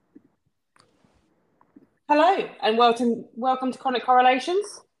Hello and welcome to Chronic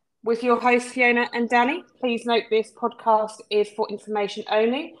Correlations with your hosts Fiona and Danny. Please note this podcast is for information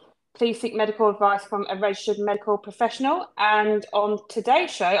only. Please seek medical advice from a registered medical professional. And on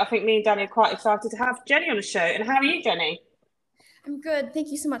today's show, I think me and Danny are quite excited to have Jenny on the show. And how are you, Jenny? I'm good. Thank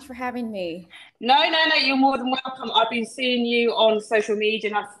you so much for having me. No, you're more than welcome. I've been seeing you on social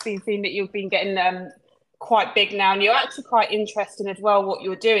media and I've been seeing that you've been getting quite big now, and you're actually quite interesting as well what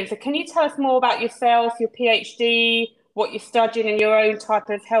you're doing. So can you tell us more about yourself, your PhD, what you're studying, and your own type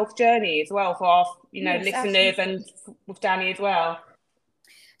of health journey as well for our Yes, listeners, absolutely. and with Danny as well?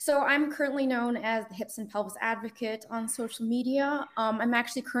 So I'm currently known as the hips and pelvis advocate on social media. I'm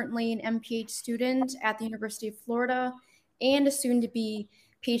actually currently an MPH student at the University of Florida and a soon-to-be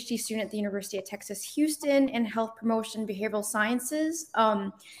Ph.D. student at the University of Texas, Houston in health promotion behavioral sciences.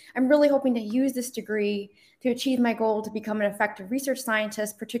 I'm really hoping to use this degree to achieve my goal to become an effective research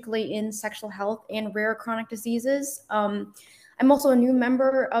scientist, particularly in sexual health and rare chronic diseases. I'm also a new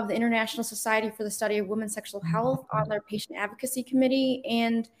member of the International Society for the Study of Women's Sexual Health on their patient advocacy committee.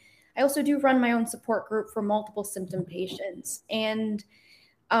 And I also do run my own support group for multiple symptom patients. And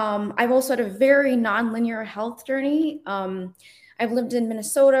I've also had a very nonlinear health journey. I've lived in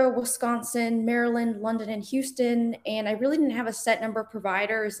Minnesota, Wisconsin, Maryland, London, and Houston. And I really didn't have a set number of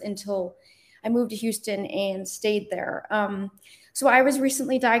providers until I moved to Houston and stayed there. So I was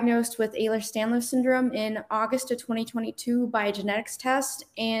recently diagnosed with Ehlers-Danlos syndrome in August of 2022 by a genetics test,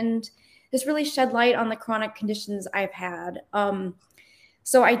 and this really shed light on the chronic conditions I've had.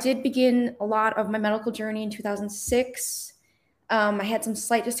 So I did begin a lot of my medical journey in 2006. I had some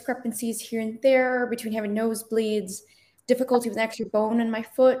slight discrepancies here and there between having nosebleeds, difficulty with an extra bone in my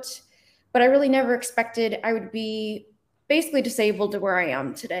foot, but I really never expected I would be basically disabled to where I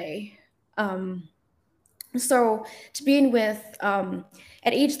am today. So to begin with, at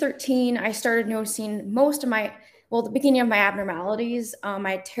age 13, I started noticing the beginning of my abnormalities. I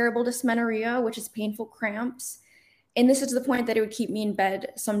had terrible dysmenorrhea, which is painful cramps. And this is to the point that it would keep me in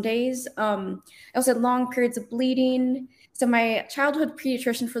bed some days. I also had long periods of bleeding. So my childhood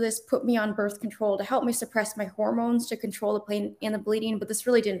pediatrician for this put me on birth control to help me suppress my hormones to control the pain and the bleeding, but this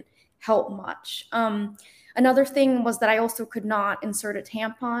really didn't help much. Another thing was that I also could not insert a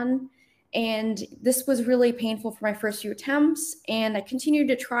tampon. And this was really painful for my first few attempts. And I continued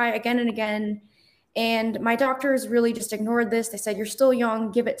to try again and again. And my doctors really just ignored this. They said, "You're still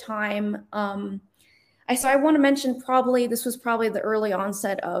young, give it time." So I want to mention this was probably the early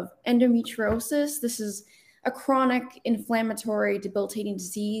onset of endometriosis. This is a chronic inflammatory debilitating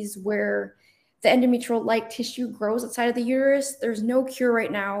disease where the endometrial-like tissue grows outside of the uterus. There's no cure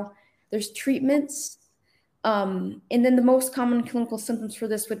right now. There's treatments. And then the most common clinical symptoms for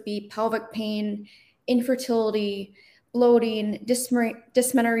this would be pelvic pain, infertility, bloating,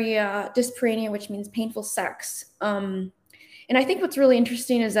 dysmenorrhea, dyspareunia, which means painful sex. And I think what's really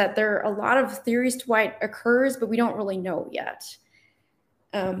interesting is that there are a lot of theories to why it occurs, but we don't really know yet.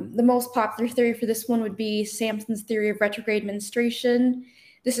 The most popular theory for this one would be Sampson's theory of retrograde menstruation.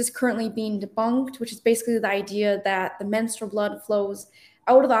 This is currently being debunked, which is basically the idea that the menstrual blood flows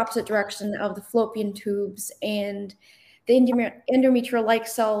out of the opposite direction of the fallopian tubes, and the endometrial-like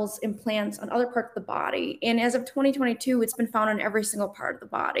cells implants on other parts of the body. And as of 2022, it's been found on every single part of the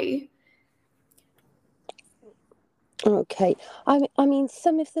body. Okay. I mean,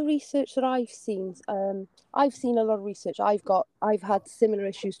 some of the research that I've seen a lot of research. I've had similar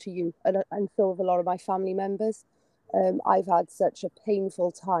issues to you, and so have a lot of my family members. I've had such a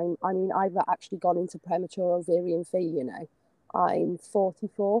painful time. I mean, I've actually gone into premature ovarian failure now. I'm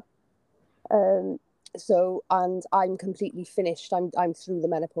 44. And I'm completely finished. I'm through the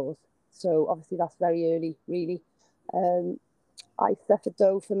menopause. So obviously that's very early, really. I suffered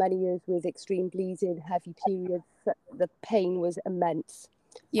though for many years with extreme bleeding, heavy periods. The pain was immense.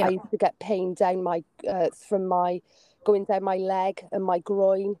 Yeah. I used to get pain down going down my leg and my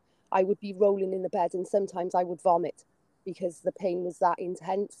groin. I would be rolling in the bed and sometimes I would vomit because the pain was that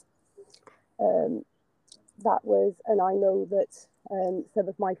intense. And I know that some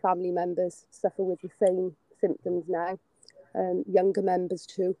of my family members suffer with the same symptoms now. Younger members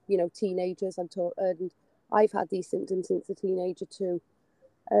too, teenagers. And I've had these symptoms since a teenager too.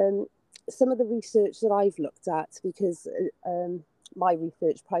 Some of the research that I've looked at, because my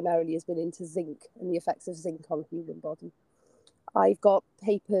research primarily has been into zinc and the effects of zinc on the human body. I've got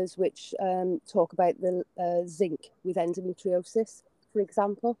papers which talk about the zinc with endometriosis, for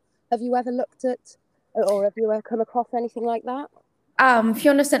example. Have you ever looked at, or have you ever come across anything like that?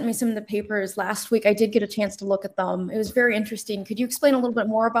 Fiona sent me some of the papers last week. I did get a chance to look at them. It was very interesting. Could you explain a little bit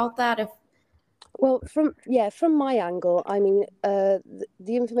more about that? Well, from my angle, I mean, the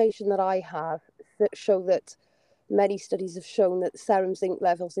information that I have that show that many studies have shown that serum zinc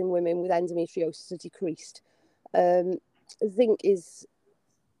levels in women with endometriosis are decreased. Zinc is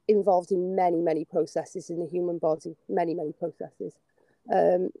involved in many processes in the human body, many processes.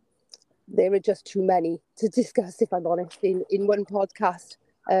 There are just too many to discuss, if I'm honest, in one podcast.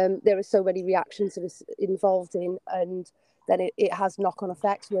 There are so many reactions that it's involved in, and then it has knock-on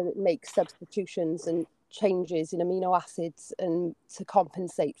effects when it makes substitutions and changes in amino acids and to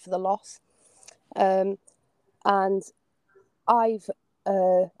compensate for the loss. And I've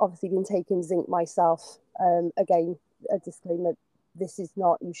obviously been taking zinc myself. Again, a disclaimer, this is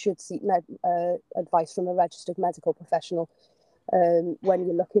not, you should seek advice from a registered medical professional when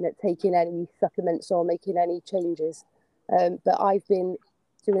you're looking at taking any supplements or making any changes. But I've been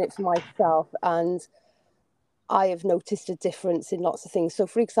doing it for myself, and I have noticed a difference in lots of things. So,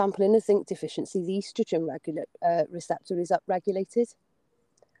 for example, in a zinc deficiency, the estrogen receptor is upregulated.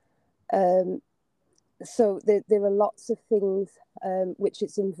 So there are lots of things which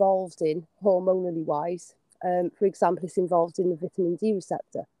it's involved in hormonally wise. For example, it's involved in the vitamin D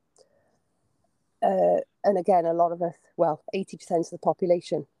receptor. And again, a lot of us, well, 80% of the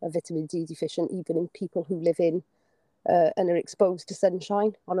population are vitamin D deficient, even in people who live in and are exposed to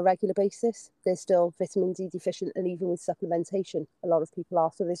sunshine on a regular basis. They're still vitamin D deficient, and even with supplementation, a lot of people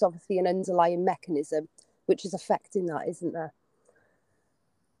are. So there's obviously an underlying mechanism which is affecting that, isn't there?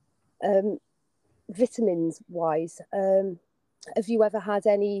 Vitamins wise, have you ever had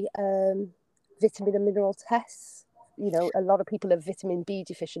any vitamin and mineral tests? You know, a lot of people are vitamin B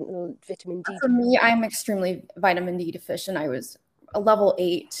deficient and vitamin D. For me, I'm extremely vitamin D deficient. I was a level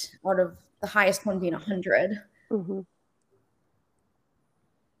 8 out of the highest one being 100. Mm-hmm.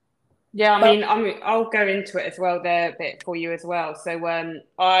 Yeah, I'll go into it as well there a bit for you as well. So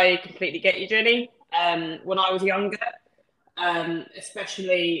I completely get you, Jenny. When I was younger,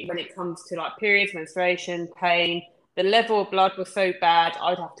 especially when it comes to like periods, menstruation, pain, the level of blood was so bad,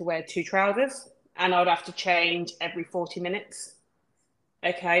 I'd have to wear 2 trousers and I'd have to change every 40 minutes.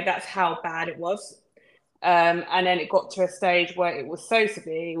 Okay, that's how bad it was. And then it got to a stage where it was so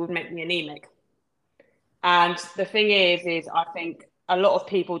severe, it would make me anemic. And the thing is I think a lot of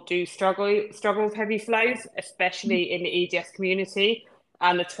people do struggle with heavy flows, especially in the EDS community,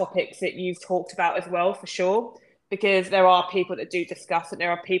 and the topics that you've talked about as well, for sure, because there are people that do discuss it.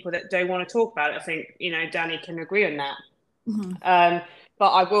 There are people that don't want to talk about it. I think, Danny can agree on that. Mm-hmm.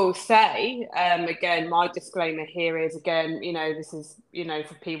 But I will say, again, my disclaimer here is, again, this is,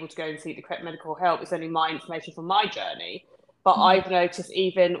 for people to go and seek the correct medical help. It's only my information from my journey. But mm-hmm. I've noticed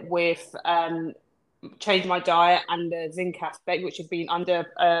even with changing my diet and the zinc aspect, which has been under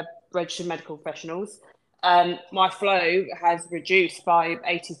registered medical professionals, my flow has reduced by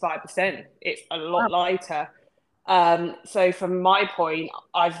 85%. It's a lot lighter. So from my point,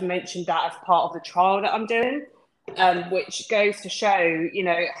 I've mentioned that as part of the trial that I'm doing. Which goes to show,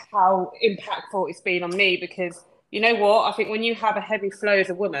 how impactful it's been on me, because you know what? I think when you have a heavy flow as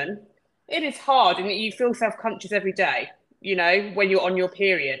a woman, it is hard and you feel self-conscious every day, when you're on your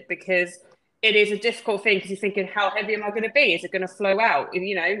period, because it is a difficult thing, because you're thinking, how heavy am I going to be? Is it going to flow out?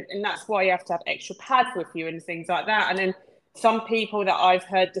 And that's why you have to have extra pads with you and things like that. And then some people that I've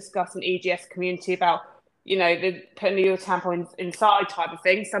heard discuss in EGS community about, the putting your tampon inside type of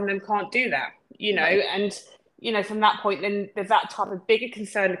thing, some of them can't do that, right. And from that point, then there's that type of bigger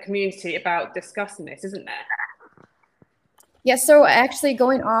concern in the community about discussing this, isn't there? Yeah, so actually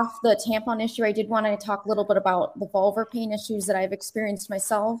going off the tampon issue, I did want to talk a little bit about the vulvar pain issues that I've experienced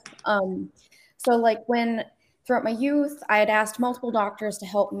myself. So like throughout my youth, I had asked multiple doctors to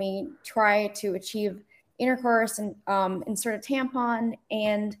help me try to achieve intercourse and insert a tampon.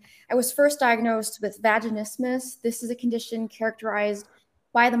 And I was first diagnosed with vaginismus. This is a condition characterized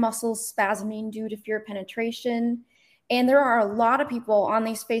by the muscles spasming due to fear of penetration. And there are a lot of people on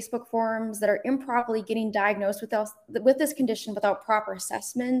these Facebook forums that are improperly getting diagnosed with this condition without proper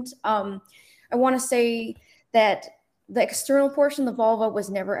assessment. I want to say that the external portion of the vulva was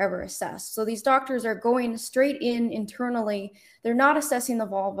never ever assessed. So these doctors are going straight in internally. They're not assessing the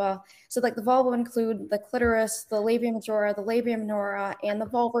vulva. So like the vulva would include the clitoris, the labia majora, the labia minora, and the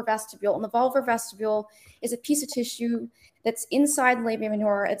vulvar vestibule. And the vulvar vestibule is a piece of tissue that's inside the labia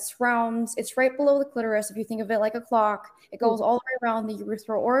minora. It surrounds, it's right below the clitoris. If you think of it like a clock, it goes all the way around the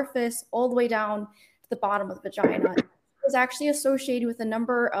urethral orifice, all the way down to the bottom of the vagina. It's actually associated with a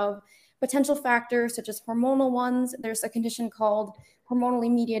number of potential factors, such as hormonal ones. There's a condition called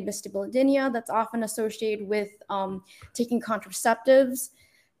hormonally mediated vulvodynia that's often associated with taking contraceptives.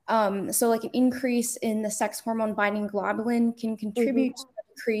 So like an increase in the sex hormone binding globulin can contribute to an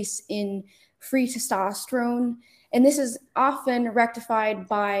increase in free testosterone. And this is often rectified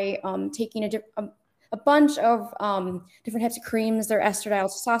by taking a bunch of different types of creams. They're estradiol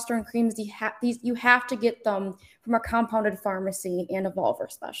testosterone creams. You have to get them from a compounded pharmacy and a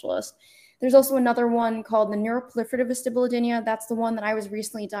vulvar specialist. There's also another one called the neuroproliferative Vulvodynia. That's the one that I was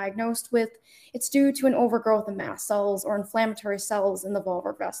recently diagnosed with. It's due to an overgrowth of mast cells or inflammatory cells in the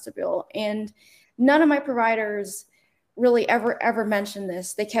vulvar vestibule. And none of my providers really ever mentioned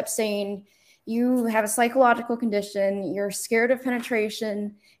this. They kept saying, you have a psychological condition, you're scared of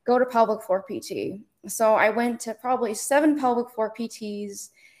penetration, go to pelvic floor PT. So I went to probably 7 pelvic floor PTs,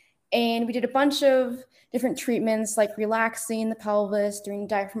 and we did a bunch of different treatments like relaxing the pelvis, doing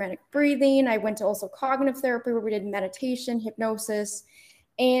diaphragmatic breathing. I went to also cognitive therapy where we did meditation, hypnosis.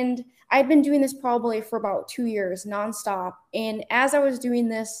 And I'd been doing this probably for about 2 years nonstop. And as I was doing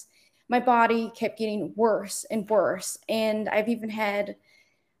this, my body kept getting worse and worse. And I've even had,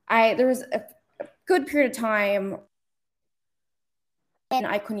 there was a good period of time and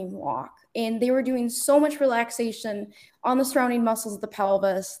I couldn't even walk. And they were doing so much relaxation on the surrounding muscles of the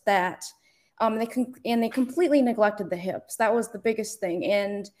pelvis that they completely neglected the hips. That was the biggest thing.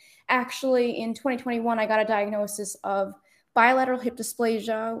 And actually in 2021, I got a diagnosis of bilateral hip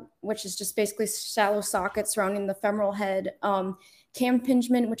dysplasia, which is just basically shallow sockets surrounding the femoral head, cam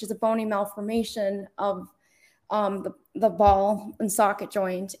impingement, which is a bony malformation of the ball and socket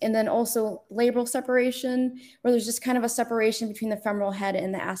joint, and then also labral separation, where there's just kind of a separation between the femoral head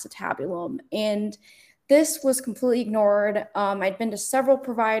and the acetabulum. And this was completely ignored. I'd been to several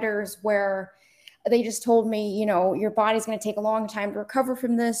providers where they just told me, you know, your body's going to take a long time to recover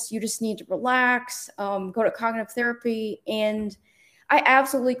from this. You just need to relax, go to cognitive therapy. And I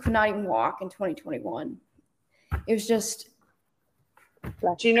absolutely could not even walk in 2021. It was just...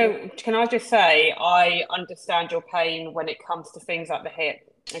 Do you know, can I just say, I understand your pain when it comes to things like the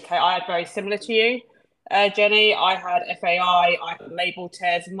hip. Okay, I had very similar to you, Jenny. I had FAI, I had labral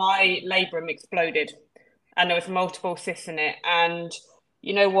tears. My labrum exploded and there was multiple cysts in it. And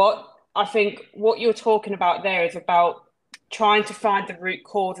you know what? I think what you're talking about there is about trying to find the root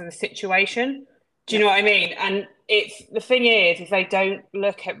cause of the situation. Do you know what I mean? And it's, the thing is they don't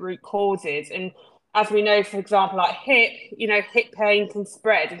look at root causes. And as we know, for example, like hip, you know, hip pain can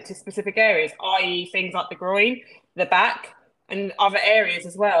spread into specific areas, i.e. things like the groin, the back, and other areas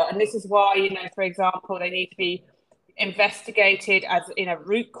as well. And this is why, you know, for example, they need to be investigated as in a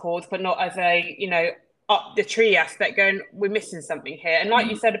root cause, but not as a, you know, up the tree aspect going, we're missing something here. And like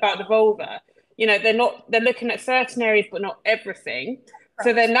you said about the vulva, you know, they're looking at certain areas, but not everything.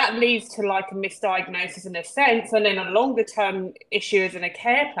 So then that leads to like a misdiagnosis in a sense, and then a longer term issue is in a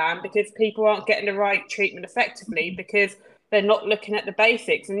care plan because people aren't getting the right treatment effectively because they're not looking at the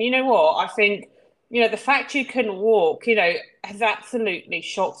basics. And you know what? I think, you know, the fact you couldn't walk, you know, has absolutely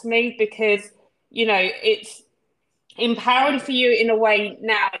shocked me because, you know, it's empowering for you in a way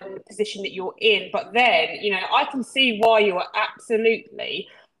now in the position that you're in. But then, you know, I can see why you are absolutely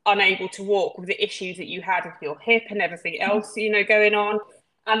unable to walk with the issues that you had with your hip and everything else, you know, going on.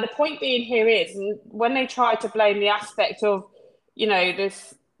 And the point being here is, when they try to blame the aspect of, you know,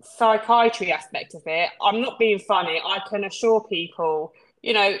 this psychiatry aspect of it, I'm not being funny. I can assure people,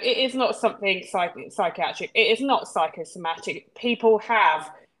 you know, it is not something psychiatric. It is not psychosomatic. People have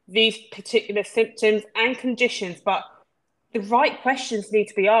these particular symptoms and conditions, but the right questions need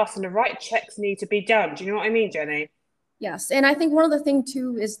to be asked and the right checks need to be done. Do you know what I mean, Jenny? Yes. And I think one of the things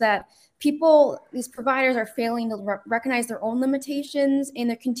too is that these providers are failing to recognize their own limitations, and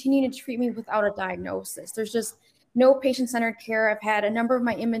they're continuing to treat me without a diagnosis. There's just no patient-centered care. I've had a number of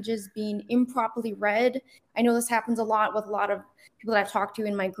my images being improperly read. I know this happens a lot with a lot of people that I've talked to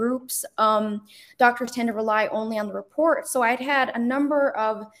in my groups. Doctors tend to rely only on the report. So I'd had a number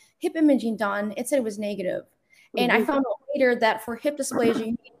of hip imaging done. It said it was negative. And I found out later that for hip dysplasia, you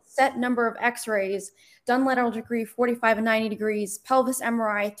need a set number of x-rays, done lateral degree, 45 and 90 degrees, pelvis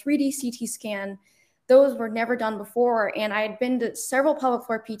MRI, 3D CT scan. Those were never done before. And I had been to several pelvic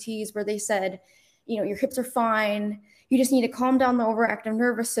floor PTs where they said, you know, your hips are fine. You just need to calm down the overactive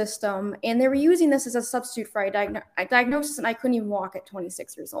nervous system. And they were using this as a substitute for a diagnosis, and I couldn't even walk at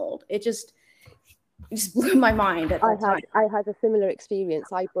 26 years old. It just blew my mind at that time. I had a similar experience.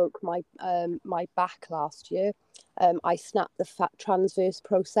 I broke my my back last year. I snapped the fat transverse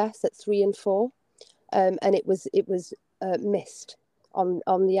process at 3 and 4, and it was missed on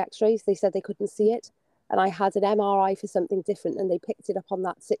the x-rays. They said they couldn't see it, and I had an MRI for something different, and they picked it up on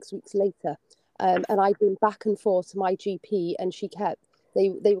that 6 weeks later. And I'd been back and forth to my GP, and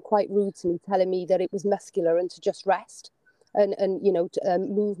they were quite rude to me, telling me that it was muscular and to just rest. And you know,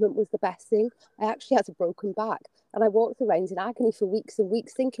 movement was the best thing. I actually had a broken back, and I walked around in agony for weeks and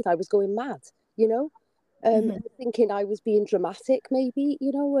weeks thinking I was going mad, you know. thinking I was being dramatic, maybe,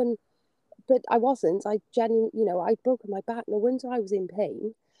 you know, but I wasn't. I genuinely, you know, I'd broken my back. No wonder I was in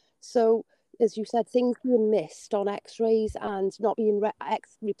pain. So, as you said, things being missed on X-rays and not being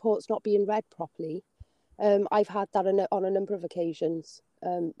reports not being read properly. I've had that on a number of occasions,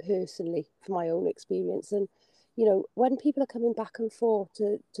 personally, from my own experience. And, you know, when people are coming back and forth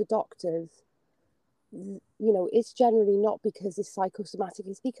to doctors, you know, it's generally not because it's psychosomatic,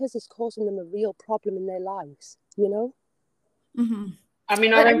 it's because it's causing them a real problem in their lives, you know? I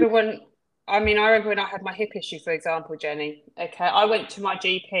mean, I remember when I had my hip issue, for example, Jenny. Okay, I went to my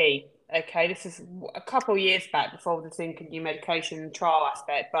GP. Okay, this is a couple of years back before the thinking new medication trial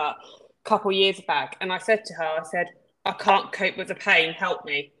aspect, but a couple of years back. And I said to her, I said, I can't cope with the pain, help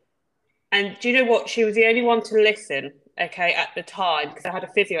me. And do you know what? She was the only one to listen, okay, at the time, because I had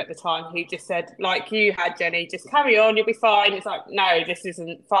a physio at the time who just said, like you had, Jenny, just carry on, you'll be fine. It's like, no, this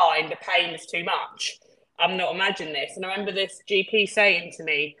isn't fine. The pain is too much. I'm not imagining this. And I remember this GP saying to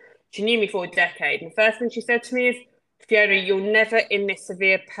me, she knew me for a decade. And the first thing she said to me is, Fiona, you're never in this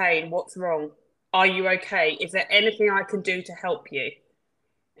severe pain. What's wrong? Are you okay? Is there anything I can do to help you?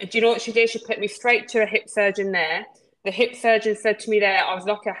 And do you know what she did? She put me straight to a hip surgeon there. The hip surgeon said to me there, I was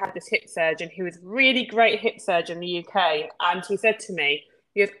lucky I had this hip surgeon who was a really great hip surgeon in the UK. And he said to me,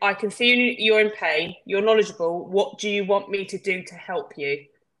 he goes, I can see you're in pain. You're knowledgeable. What do you want me to do to help you?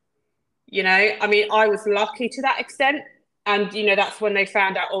 You know, I mean, I was lucky to that extent. And, you know, that's when they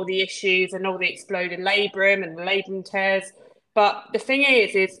found out all the issues and all the exploded labrum and the labrum tears. But the thing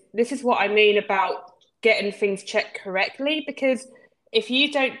is this is what I mean about getting things checked correctly, because if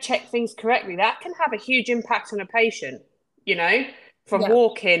you don't check things correctly, that can have a huge impact on a patient, you know, from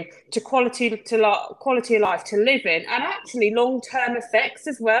walking to quality of life to living, and actually long-term effects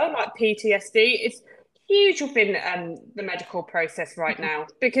as well, like PTSD. It's huge within the medical process right now,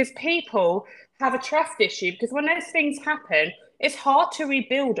 because people have a trust issue, because when those things happen, it's hard to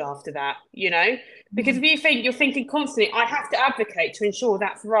rebuild after that, you know, because if you think you're thinking constantly, I have to advocate to ensure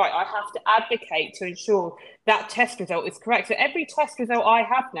that's right. I have to advocate to ensure that test result is correct. So every test result I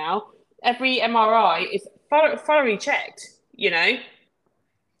have now, every MRI is thoroughly checked, you know?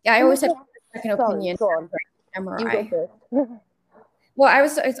 Yeah, I always have a second opinion for MRI. Well, I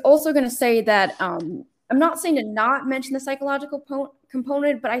was also going to say that I'm not saying to not mention the psychological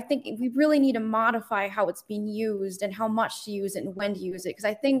component, but I think we really need to modify how it's being used and how much to use it and when to use it. Because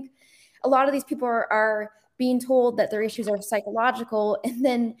I think a lot of these people are being told that their issues are psychological, and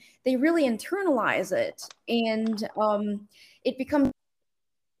then they really internalize it, and it becomes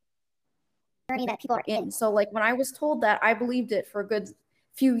that people are in. So like when I was told that, I believed it for a good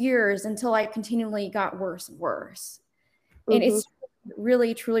few years until I continually got worse and worse. And it's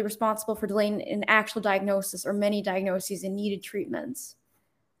really truly responsible for delaying an actual diagnosis or many diagnoses and needed treatments.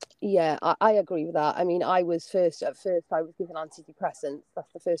 Yeah, I agree with that. I mean, at first I was given antidepressants.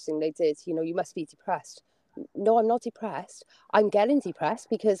 That's the first thing they did. You know, you must be depressed. No, I'm not depressed. I'm getting depressed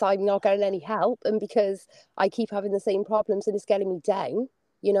because I'm not getting any help, and because I keep having the same problems, and it's getting me down,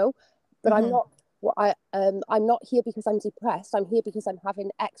 you know. But I'm not here because I'm depressed. I'm here because I'm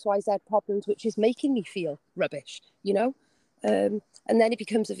having XYZ problems, which is making me feel rubbish, you know. And then it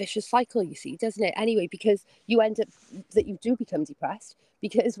becomes a vicious cycle, you see, doesn't it? Anyway, because you end up that you do become depressed,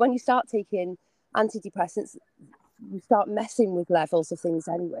 because when you start taking antidepressants, you start messing with levels of things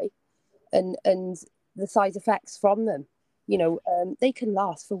anyway, and the side effects from them, you know, they can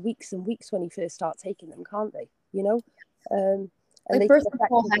last for weeks and weeks when you first start taking them, can't they? You know, and like they birth can affect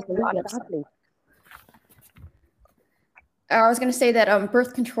control has you a lot really of badly. I was going to say that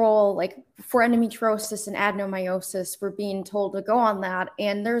birth control, like for endometriosis and adenomyosis, we're being told to go on that.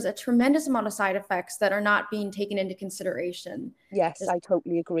 And there's a tremendous amount of side effects that are not being taken into consideration. Yes, I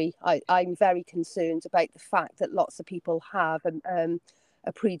totally agree. I'm very concerned about the fact that lots of people have a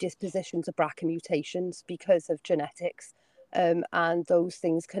predisposition to BRCA mutations because of genetics. And those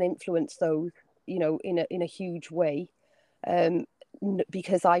things can influence those, you know, in a huge way.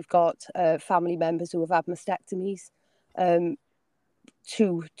 Because I've got family members who have had mastectomies.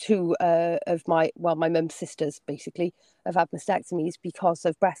 Two of my mum's sisters basically have had mastectomies because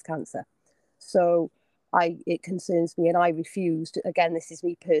of breast cancer. So it concerns me, and I refused. Again, this is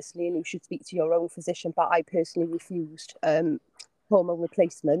me personally, and you should speak to your own physician, but I personally refused hormone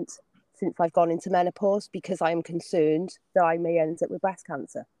replacement since I've gone into menopause, because I am concerned that I may end up with breast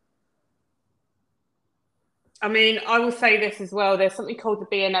cancer. I mean, I will say this as well. There's something called the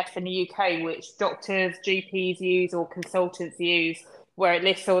BNF in the UK, which doctors, GPs use or consultants use, where it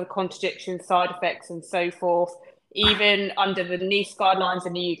lists all the contradictions, side effects, and so forth. Even under the NICE guidelines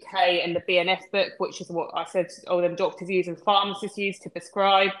in the UK and the BNF book, which is what I said all them doctors use and pharmacists use to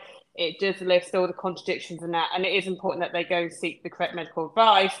prescribe, it does list all the contradictions in that, and it is important that they go and seek the correct medical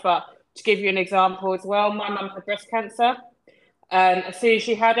advice. But to give you an example as well, my mum had breast cancer. As soon as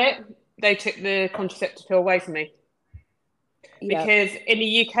she had it, they took the contraceptive pill away from me. Yeah. Because in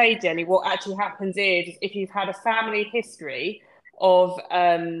the UK, Jenny, what actually happens is if you've had a family history of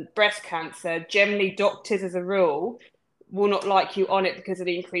breast cancer, generally doctors, as a rule, will not like you on it because of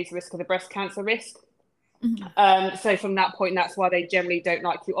the increased risk of the breast cancer risk. So from that point, that's why they generally don't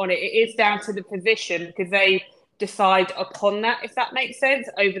like you on it. It is down to the physician because they decide upon that, if that makes sense,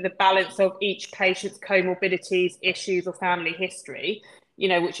 over the balance of each patient's comorbidities, issues, or family history, you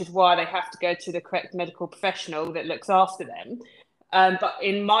know, which is why they have to go to the correct medical professional that looks after them. But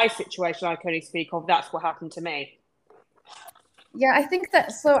in my situation, I can only speak of, that's what happened to me. Yeah, I think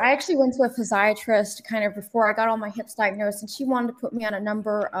that, so I actually went to a physiatrist kind of before I got all my hips diagnosed, and she wanted to put me on a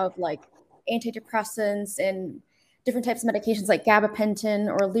number of like antidepressants and different types of medications like gabapentin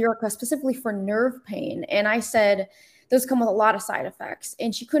or Lyrica, specifically for nerve pain. And I said, those come with a lot of side effects.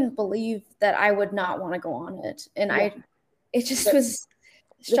 And she couldn't believe that I would not want to go on it. And it just was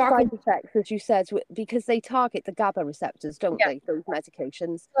shocking. The side effects, as you said, because they target the GABA receptors, don't they, those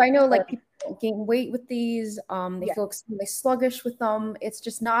medications? So I know like people gain weight with these, they feel extremely sluggish with them. It's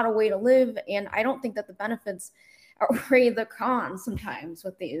just not a way to live. And I don't think that the benefits outweigh the cons sometimes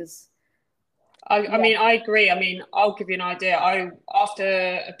with these. I mean, I agree. I mean, I'll give you an idea. After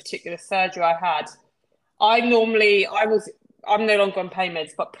a particular surgery I had, I'm no longer on pain meds,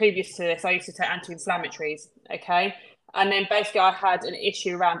 but previous to this, I used to take anti-inflammatories, okay? And then basically I had an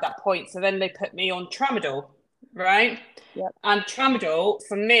issue around that point. So then they put me on tramadol, right? Yep. And tramadol,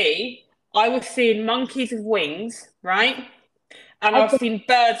 for me, I was seeing monkeys with wings, right? And I've seen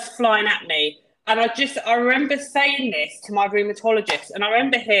birds flying at me. And I remember saying this to my rheumatologist, and I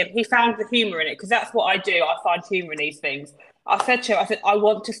remember he found the humour in it, because that's what I do. I find humour in these things. I said to him, I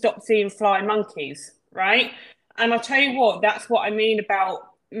want to stop seeing flying monkeys, right? And I'll tell you what, that's what I mean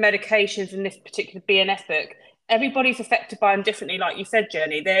about medications in this particular BNS book. Everybody's affected by them differently, like you said,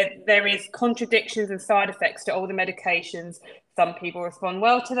 Jenny. There is contradictions and side effects to all the medications. Some people respond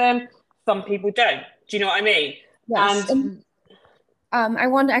well to them, some people don't. Do you know what I mean? Yes. And I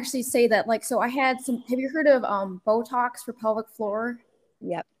wanted to actually say that, like, so I had some, have you heard of botox for pelvic floor?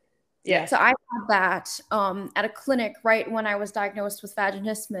 Yep. Yeah. So I had that at a clinic right when I was diagnosed with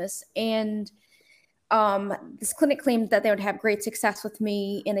vaginismus. And this clinic claimed that they would have great success with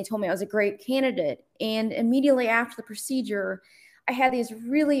me, and they told me I was a great candidate. And immediately after the procedure, I had these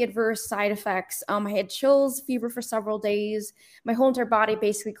really adverse side effects. I had chills, fever for several days. My whole entire body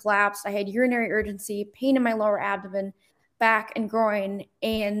basically collapsed. I had urinary urgency, pain in my lower abdomen, back, and groin,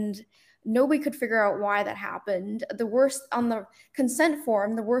 and nobody could figure out why that happened. The worst, on the consent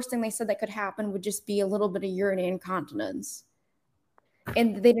form, the worst thing they said that could happen would just be a little bit of urinary incontinence.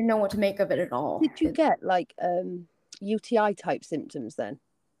 And they didn't know what to make of it at all. Did you get like UTI type symptoms then?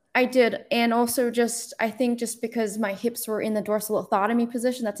 I did. And also I think just because my hips were in the dorsal lithotomy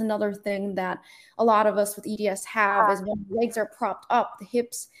position, that's another thing that a lot of us with EDS have, is when the legs are propped up, the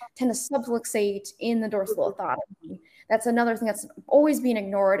hips tend to subluxate in the dorsal lithotomy. That's another thing that's always being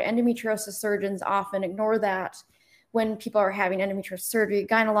ignored. Endometriosis surgeons often ignore that when people are having endometriosis surgery,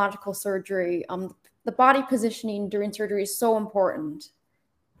 gynecological surgery. The body positioning during surgery is so important.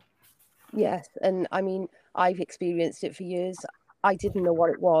 Yes. And I mean, I've experienced it for years. I didn't know what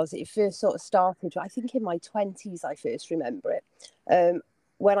it was. It first sort of started, I think in my 20s, I first remember it,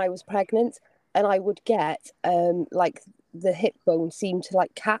 when I was pregnant, and I would get like the hip bone seemed to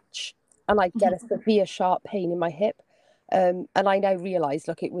like catch, and I'd get a severe sharp pain in my hip. And I now realise,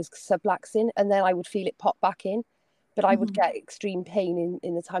 look, it was subluxing, and then I would feel it pop back in, but I would get extreme pain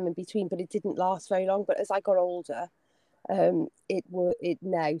in the time in between, but it didn't last very long. But as I got older, it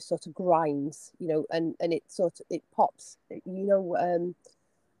now sort of grinds, you know, and it pops, you know,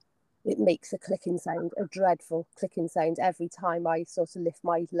 it makes a clicking sound, a dreadful clicking sound every time I sort of lift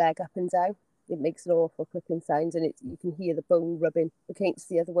my leg up and down. It makes an awful clicking sound, and you can hear the bone rubbing against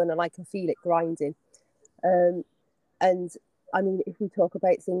the other one, and I can feel it grinding. And I mean, if we talk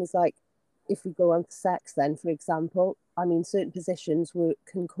about things like, if we go on to sex then, for example, I mean, certain positions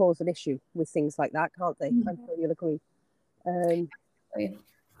can cause an issue with things like that, can't they? I'm sure you'll agree. And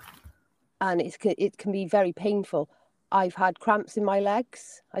it can be very painful. I've had cramps in my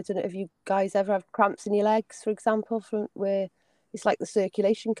legs. I don't know if you guys ever have cramps in your legs, for example, from where it's like the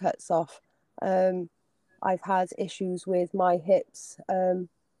circulation cuts off. I've had issues with my hips,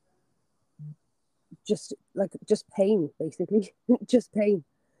 just pain, basically. Just pain.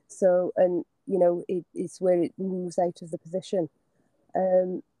 So, and you know, it's where it moves out of the position.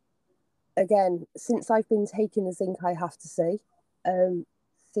 Again, since I've been taking the zinc, I have to say,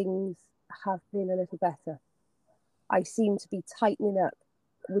 things have been a little better. I seem to be tightening up.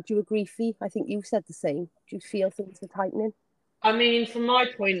 Would you agree, Fee? I think you said the same. Do you feel things are tightening? I mean, from my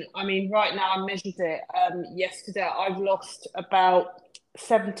point, I mean, right now I measured it yesterday. I've lost about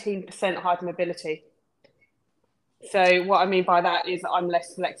 17% hypermobility. So what I mean by that is I'm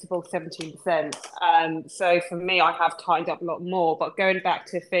less flexible, 17%. So for me, I have tightened up a lot more. But going back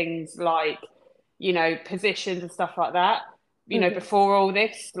to things like, you know, positions and stuff like that, you know, before all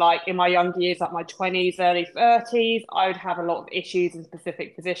this, like in my younger years, like my 20s, early 30s, I would have a lot of issues in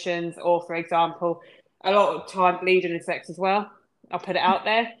specific positions, or for example, a lot of time bleeding in sex as well. I'll put it out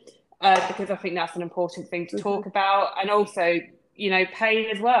there because I think that's an important thing to talk about. And also, you know, pain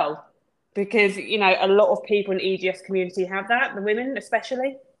as well, because, you know, a lot of people in the EGS community have that, the women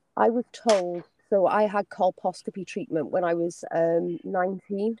especially. I was told, so I had colposcopy treatment when I was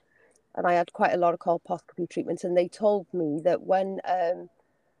 19, and I had quite a lot of colposcopy treatments, and they told me that when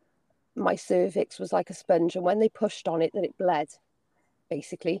my cervix was like a sponge, and when they pushed on it, that it bled,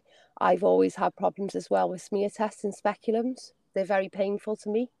 basically. I've always had problems as well with smear tests and speculums. They're very painful to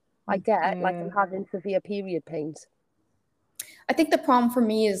me. I get like I'm having severe period pains. I think the problem for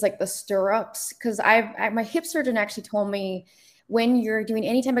me is like the stirrups, because my hip surgeon actually told me when you're doing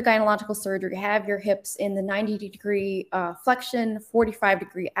any type of gynecological surgery, have your hips in the 90-degree flexion,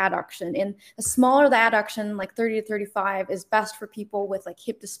 45-degree adduction. And the smaller the adduction, like 30 to 35, is best for people with like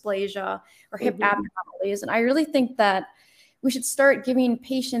hip dysplasia or hip abnormalities. And I really think that we should start giving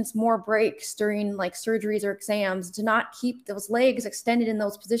patients more breaks during like surgeries or exams to not keep those legs extended in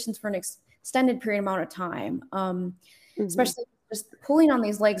those positions for an extended period amount of time. Especially just pulling on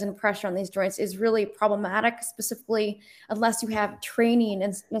these legs and pressure on these joints is really problematic, specifically unless you have training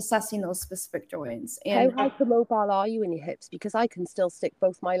and assessing those specific joints. And how hypermobile are you in your hips? Because I can still stick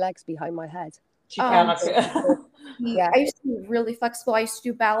both my legs behind my head. I used to be really flexible. I used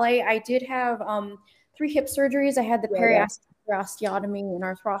to do ballet. I did have 3 hip surgeries. I had the osteotomy and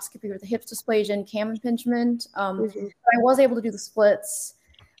arthroscopy with the hip dysplasia and cam impingement. I was able to do the splits.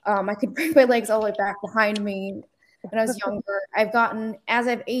 I could bring my legs all the way back behind me when I was younger. As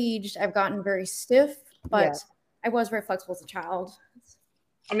I've aged, I've gotten very stiff, but I was very flexible as a child.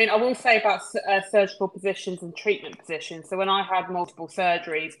 I mean, I will say about surgical positions and treatment positions. So when I had multiple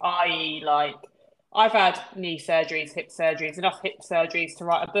surgeries, i.e. like I've had knee surgeries, hip surgeries, enough hip surgeries to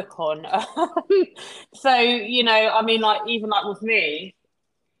write a book on. So, you know, I mean, like even like with me,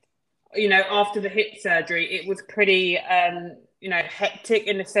 you know, after the hip surgery, it was pretty, you know, hectic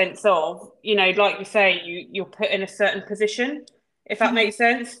in the sense of, you know, like you say, you're put in a certain position, if that makes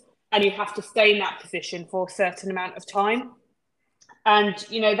sense, and you have to stay in that position for a certain amount of time. And,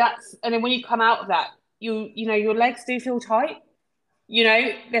 you know, and then when you come out of that, you know, your legs do feel tight, you know,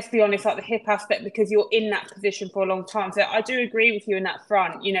 let's be honest, like the hip aspect, because you're in that position for a long time. So I do agree with you in that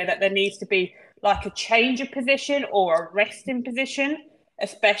front, you know, that there needs to be like a change of position or a resting position,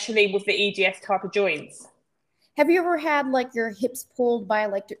 especially with the EGS type of joints. Have you ever had like your hips pulled by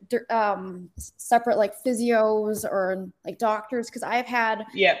like separate like physios or like doctors? Because I've had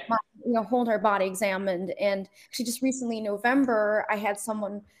my whole entire body examined, and actually just recently in November I had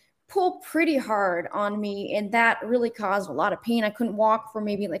someone pull pretty hard on me, and that really caused a lot of pain. I couldn't walk for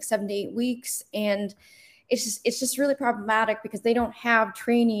maybe like 7 to 8 weeks, and it's just really problematic because they don't have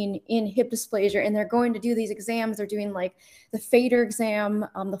training in hip dysplasia, and they're going to do these exams. They're doing like the Fader exam,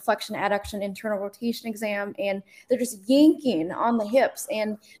 the flexion, adduction, internal rotation exam, and they're just yanking on the hips.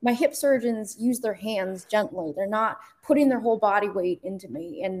 And my hip surgeons use their hands gently. They're not putting their whole body weight into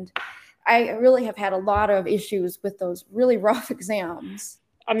me. And I really have had a lot of issues with those really rough exams.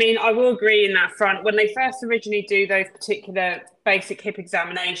 I mean, I will agree in that front. When they first originally do those particular basic hip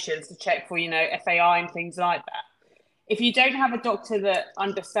examinations to check for, you know, FAI and things like that, if you don't have a doctor that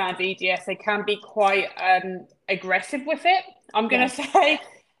understands EGS, they can be quite aggressive with it, I'm going to say.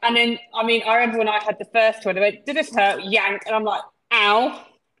 And then, I mean, I remember when I had the first one, they went, did this hurt? Yank. And I'm like, ow,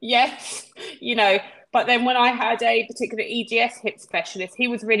 yes, you know. But then when I had a particular EGS hip specialist, he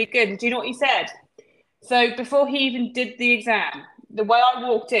was really good. And do you know what he said? So before he even did the exam, the way I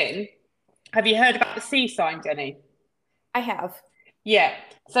walked in, have you heard about the C sign, Jenny? I have. Yeah.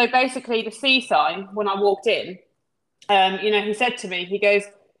 So basically the C sign, when I walked in, you know, he said to me, he goes,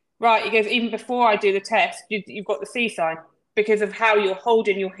 even before I do the test, you've got the C sign because of how you're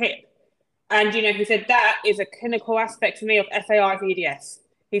holding your hip. And, you know, he said that is a clinical aspect for me of FAI EDS.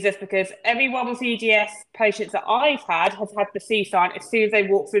 He says, because everyone with EDS patients that I've had has had the C sign as soon as they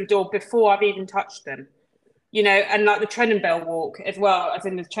walk through the door before I've even touched them. You know, and like the Trenenbell walk as well, as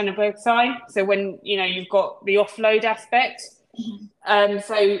in the Trenenbell sign. So when, you know, you've got the offload aspect,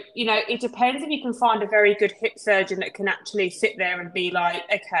 So, you know, it depends if you can find a very good hip surgeon that can actually sit there and be like,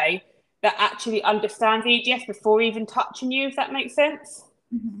 okay, that actually understands EDS before even touching you, if that makes sense.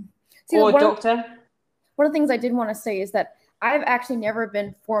 See, or a doctor. One of the things I did want to say is that I've actually never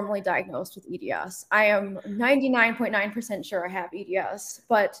been formally diagnosed with EDS. I am 99.9% sure I have EDS,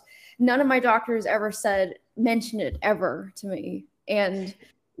 but none of my doctors ever mentioned it ever to me. And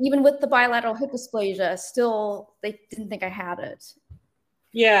even with the bilateral hip dysplasia, still they didn't think I had it.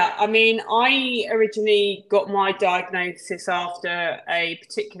 Yeah, I mean, I originally got my diagnosis after a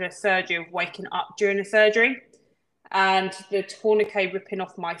particular surgery of waking up during a surgery and the tourniquet ripping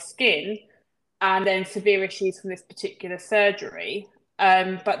off my skin, and then severe issues from this particular surgery.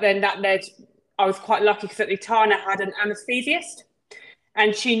 But then that led, I was quite lucky because at the time I had an anaesthesiast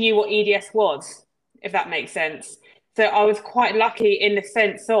and she knew what EDS was, if that makes sense. So I was quite lucky in the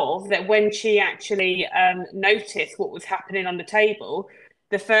sense of that when she actually noticed what was happening on the table,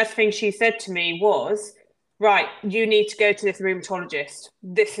 the first thing she said to me was, right, you need to go to this rheumatologist.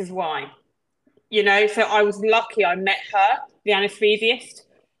 This is why. You know, so I was lucky I met her, the anaesthesiast,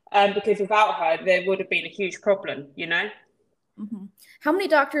 because without her, there would have been a huge problem, you know? How many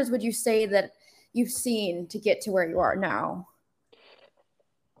doctors would you say that you've seen to get to where you are now?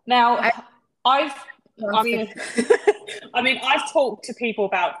 Now, I mean, I've talked to people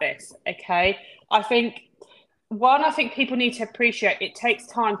about this, okay? I think people need to appreciate it takes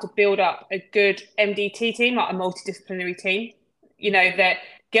time to build up a good MDT team, like a multidisciplinary team. You know, that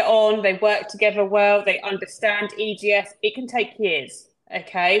get on, they work together well, they understand EDS. It can take years,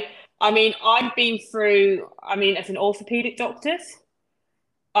 okay? I mean, I've been through, as an orthopedic doctors,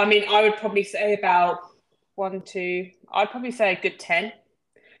 I would probably say about I'd probably say a good 10.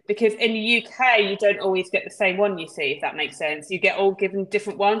 Because in the UK, you don't always get the same one, you see, if that makes sense. You get all given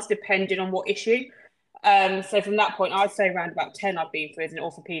different ones depending on what issue. So from that point, I'd say around about 10 I've been through as an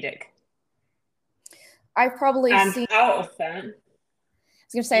orthopedic. I've probably seen out of that.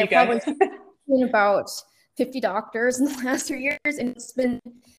 I was going to say, I've probably seen about 50 doctors in the last 3 years, and it's been